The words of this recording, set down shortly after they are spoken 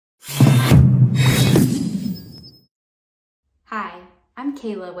Hi, I'm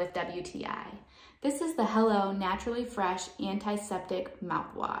Kayla with WTI. This is the Hello Naturally Fresh Antiseptic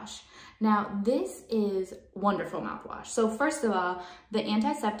Mouthwash. Now, this is wonderful mouthwash. So first of all, the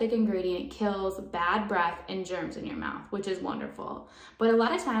antiseptic ingredient kills bad breath and germs in your mouth, which is wonderful. But a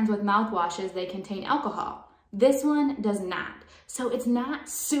lot of times with mouthwashes, they contain alcohol. This one does not. So it's not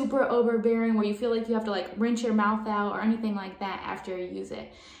super overbearing where you feel like you have to rinse your mouth out or anything like that after you use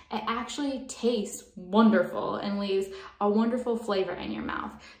it. It actually tastes wonderful and leaves a wonderful flavor in your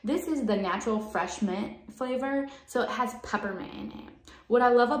mouth. This is the natural fresh mint flavor, so it has peppermint in it. What I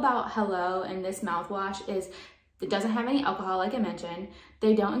love about Hello and this mouthwash is it doesn't have any alcohol, like I mentioned.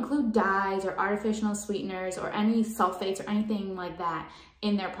 They don't include dyes or artificial sweeteners or any sulfates or anything like that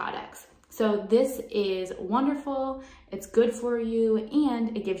in their products. So this is wonderful, it's good for you,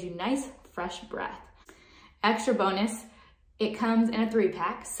 and it gives you nice, fresh breath. Extra bonus, it comes in a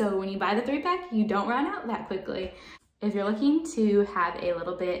 3-pack, so when you buy the 3-pack, you don't run out that quickly. If you're looking to have a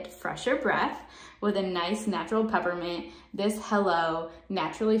little bit fresher breath with a nice natural peppermint, this Hello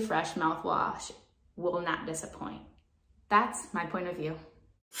Naturally Fresh mouthwash will not disappoint. That's my point of view.